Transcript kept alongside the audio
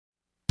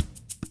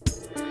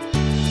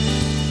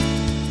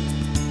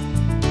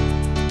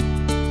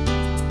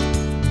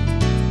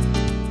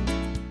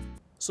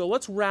So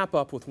let's wrap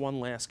up with one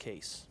last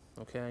case,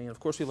 okay? And of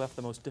course we left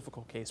the most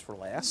difficult case for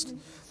last.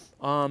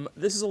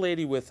 This is a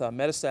lady with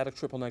metastatic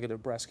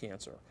triple-negative breast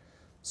cancer.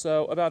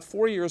 So about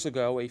 4 years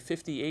ago, a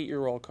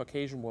 58-year-old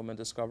Caucasian woman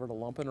discovered a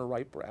lump in her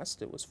right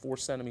breast. It was 4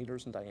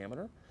 centimeters in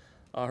diameter.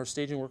 Her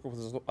staging workup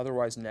was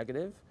otherwise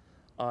negative.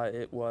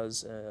 It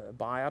was a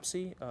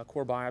biopsy.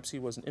 Core biopsy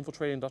was an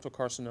infiltrating ductal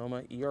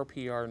carcinoma,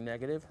 ERPR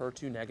negative,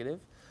 HER2 negative,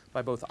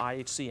 by both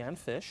IHC and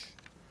FISH.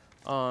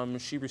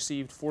 She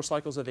received 4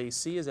 cycles of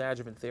AC as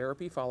adjuvant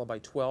therapy, followed by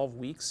 12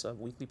 weeks of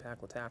weekly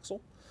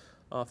paclitaxel.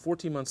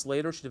 14 months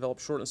later, she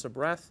developed shortness of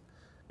breath,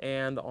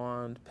 and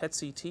on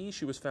PET-CT,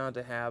 she was found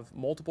to have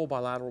multiple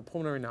bilateral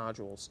pulmonary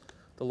nodules,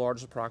 the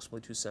largest approximately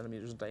 2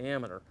 centimeters in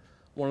diameter.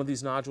 One of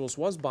these nodules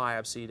was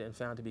biopsied and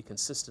found to be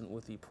consistent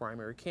with the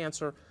primary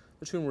cancer.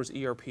 The tumor was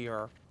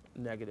ERPR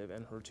negative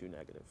and HER2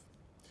 negative.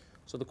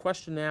 So the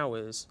question now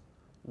is,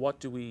 what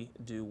do we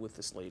do with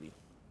this lady?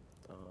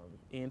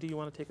 Andy, you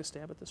want to take a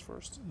stab at this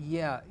first?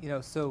 Yeah,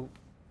 so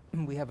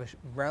we have a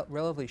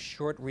relatively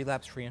short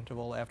relapse-free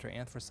interval after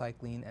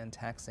anthracycline and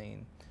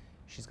taxane.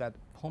 She's got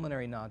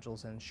pulmonary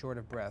nodules and short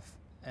of breath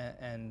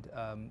and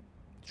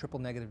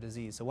triple-negative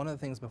disease. So one of the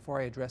things,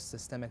 before I address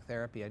systemic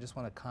therapy, I just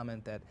want to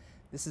comment that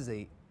this is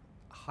a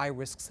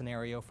high-risk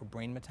scenario for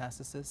brain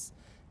metastasis.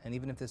 And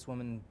even if this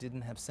woman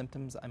didn't have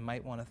symptoms, I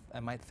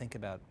might think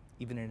about,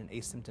 even in an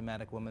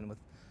asymptomatic woman with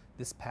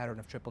this pattern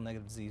of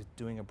triple-negative disease,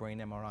 doing a brain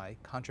MRI.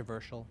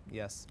 Controversial,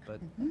 yes, but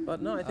but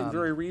no, I think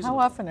very reasonable.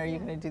 How often are you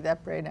going to do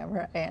that brain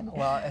MRI?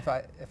 Well,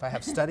 if I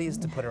have studies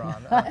to put her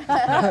on.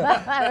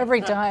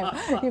 Every time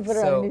you put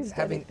her on a new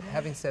study.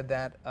 Having said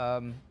that,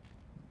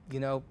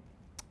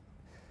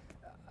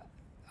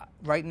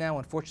 right now,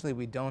 unfortunately,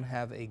 we don't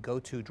have a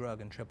go-to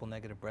drug in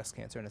triple-negative breast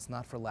cancer, and it's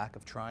not for lack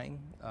of trying.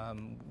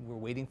 We're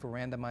waiting for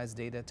randomized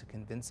data to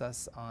convince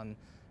us on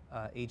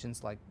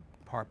agents like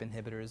PARP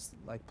inhibitors,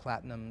 like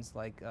platinums,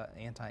 like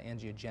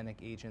anti-angiogenic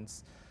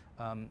agents.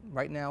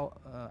 Right now,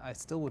 I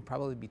still would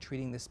probably be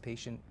treating this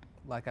patient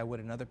like I would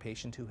another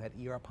patient who had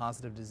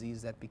ER-positive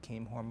disease that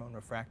became hormone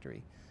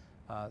refractory.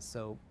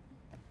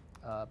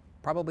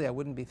 Probably I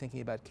wouldn't be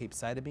thinking about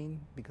capecitabine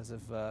because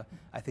of,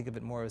 I think of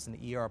it more as an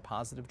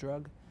ER-positive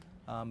drug.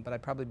 But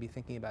I'd probably be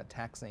thinking about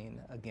taxane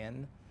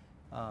again,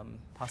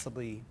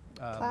 possibly.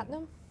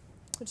 Platinum?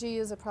 Would you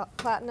use a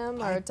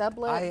platinum or a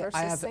doublet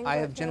versus singlet? I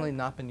have generally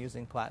not been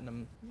using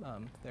platinum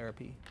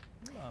therapy.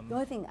 The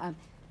only thing,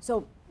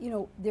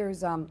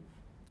 there's,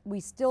 we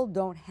still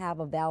don't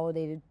have a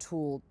validated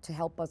tool to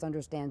help us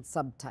understand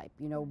subtype,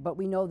 but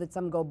we know that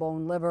some go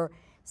bone, liver,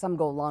 some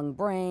go lung,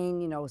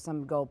 brain,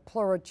 some go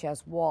pleura,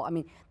 chest, wall. I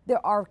mean,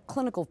 there are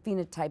clinical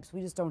phenotypes.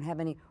 We just don't have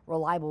any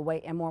reliable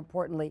way, and more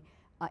importantly,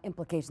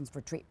 implications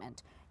for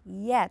treatment.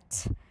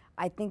 Yet,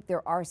 I think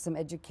there are some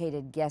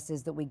educated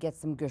guesses that we get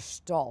some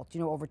gestalt,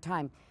 over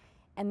time.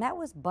 And that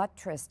was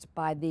buttressed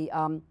by the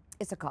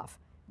Isikoff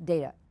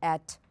data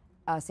at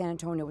San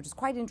Antonio, which is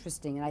quite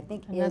interesting, and I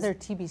think another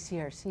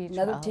TBCRC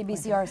another trial.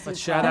 TBCRC Let's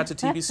shout out to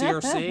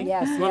TBCRC.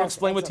 Yes, you want to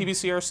explain what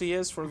TBCRC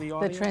is for the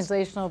audience? The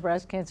Translational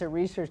Breast Cancer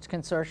Research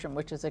Consortium,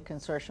 which is a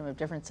consortium of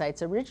different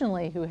sites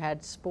originally who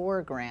had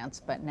SPORE grants,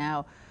 but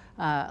now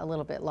a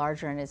little bit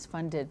larger, and is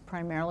funded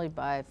primarily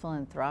by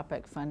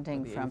philanthropic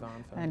funding from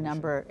a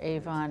number,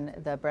 Avon,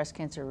 the Breast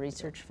Cancer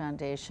Research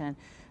Foundation.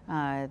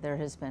 There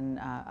has been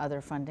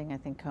other funding. I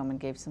think Komen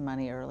gave some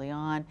money early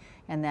on,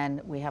 and then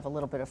we have a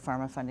little bit of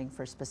pharma funding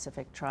for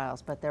specific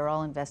trials, but they're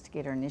all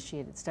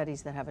investigator-initiated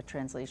studies that have a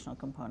translational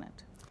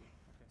component.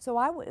 So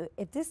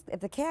if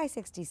the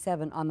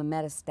Ki-67 on the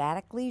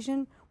metastatic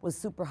lesion was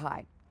super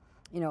high,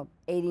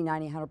 80,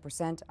 90,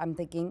 100%, I'm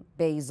thinking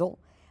basal.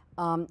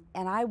 And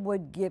I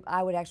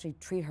would actually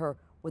treat her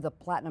with a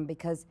platinum,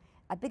 because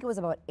I think it was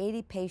about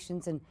 80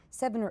 patients, and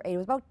 7 or 8, it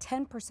was about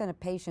 10% of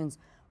patients,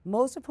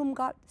 most of whom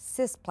got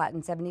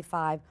cisplatin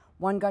 75,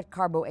 one got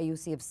carbo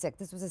AUC of 6.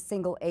 This was a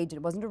single agent.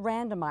 It wasn't a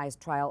randomized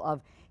trial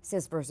of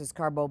cis versus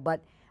carbo,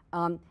 but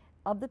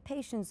of the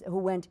patients who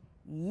went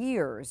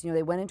years,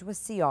 they went into a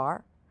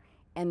CR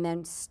and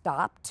then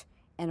stopped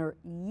and are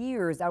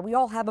years, we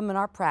all have them in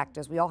our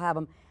practice, we all have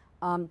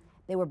them.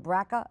 They were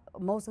BRCA,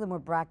 most of them were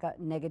BRCA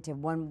negative.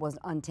 One was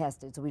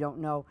untested, so we don't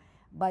know.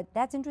 But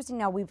that's interesting.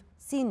 Now, we've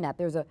seen that.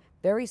 There's a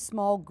very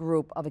small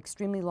group of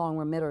extremely long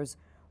remitters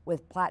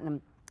with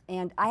platinum.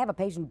 And I have a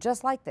patient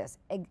just like this,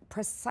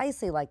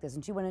 precisely like this,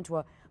 and she went into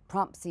a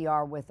prompt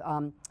CR with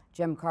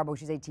gem carbo.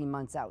 She's 18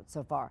 months out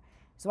so far.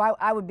 So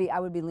I would be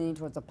leaning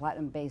towards a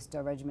platinum-based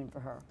regimen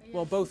for her.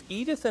 Well, both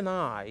Edith and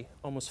I,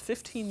 almost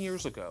 15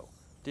 years ago,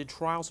 did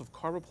trials of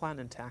carboplatin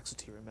and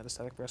taxotere in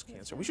metastatic breast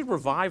cancer. We should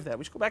revive that.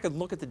 We should go back and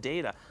look at the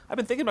data. I've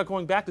been thinking about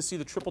going back to see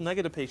the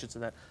triple-negative patients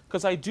in that,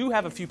 because I do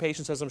have a few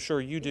patients, as I'm sure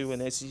you do in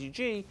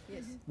ACCG,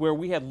 where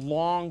we had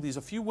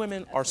a few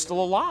women are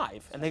still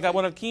alive, and they got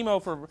one of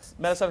chemo for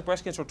metastatic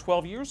breast cancer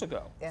 12 years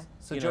ago. Yeah.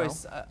 So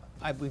Joyce,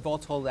 we've all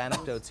told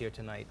anecdotes here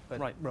tonight,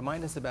 but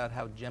remind us about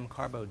how gem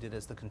carbo did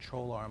as the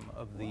control arm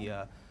of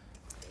the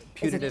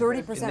putative. It's a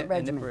 30%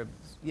 regimen.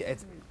 Yeah,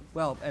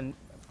 well, and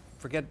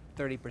forget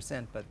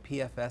 30%, but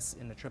PFS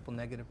in the triple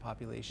negative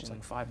population. It's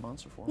like 5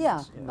 months or 4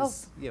 Yeah.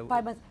 months. Oh,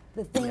 5 months.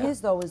 The thing is,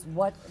 though, is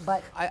what,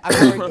 but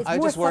I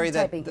just worry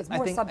that it's I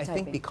more think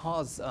subtyping.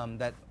 because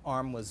that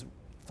arm was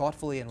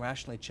thoughtfully and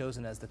rationally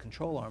chosen as the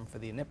control arm for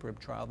the aniprib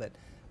trial, that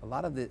a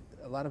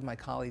lot of my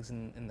colleagues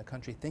in the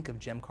country think of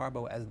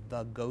gemcarbo as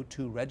the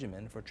go-to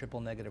regimen for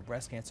triple negative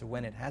breast cancer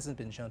when it hasn't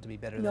been shown to be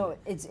better than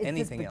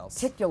anything else.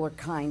 It's this particular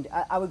kind.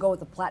 I would go with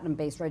the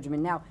platinum-based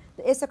regimen. Now,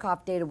 the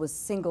Isikoff data was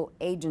single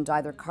agent,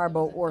 either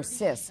carbo or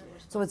cis,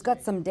 so it's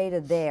got some data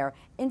there.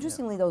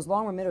 Interestingly, those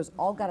long remitters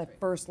all got a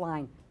first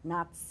line,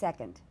 not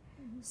second.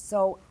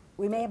 So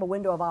we may have a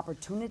window of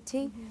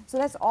opportunity. So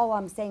that's all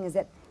I'm saying, is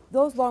that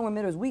those long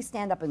remitters, we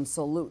stand up and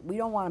salute. We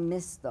don't want to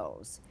miss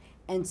those.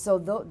 And so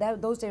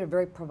those data are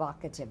very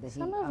provocative.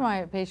 Some of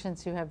my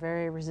patients who have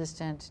very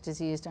resistant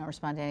disease don't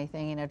respond to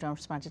anything, you know, don't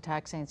respond to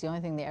taxanes. The only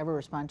thing they ever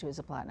respond to is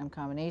a platinum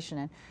combination.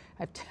 And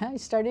I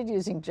started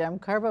using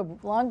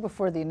gemcarbo long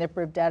before the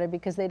aniprib data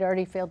because they'd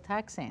already failed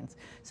taxanes.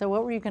 So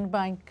what were you going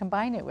to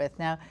combine it with?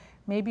 Now,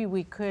 maybe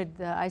we could,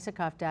 the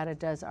Isikoff data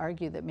does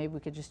argue that maybe we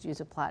could just use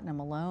a platinum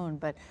alone,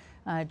 but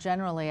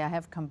generally I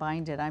have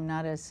combined it. I'm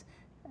not as,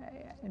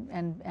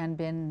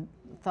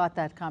 thought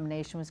that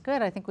combination was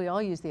good. I think we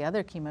all use the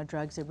other chemo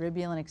drugs,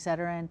 eribulin, et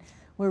cetera, and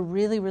we're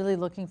really, really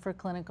looking for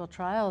clinical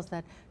trials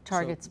that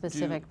target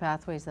specific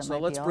pathways that might be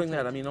altered. So let's bring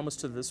that, I mean, almost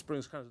to this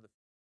brings kind of the